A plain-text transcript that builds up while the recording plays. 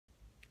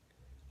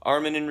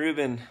Armin and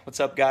Ruben, what's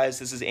up, guys?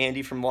 This is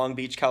Andy from Long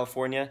Beach,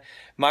 California.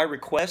 My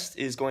request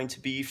is going to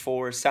be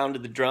for Sound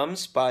of the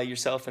Drums by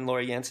yourself and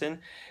Laura Jansen.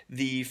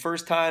 The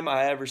first time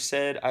I ever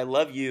said I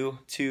love you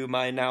to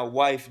my now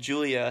wife,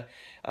 Julia,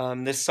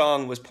 this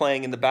song was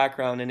playing in the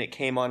background and it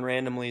came on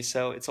randomly,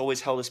 so it's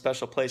always held a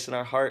special place in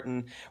our heart.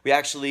 And we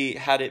actually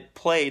had it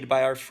played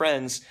by our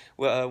friends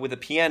with a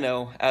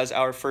piano as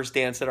our first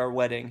dance at our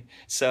wedding.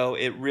 So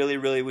it really,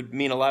 really would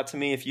mean a lot to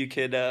me if you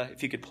could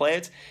play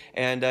it.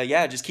 And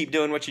yeah, just keep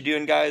doing what you're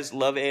doing, guys.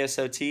 Love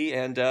ASOT,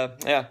 and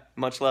yeah,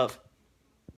 much love.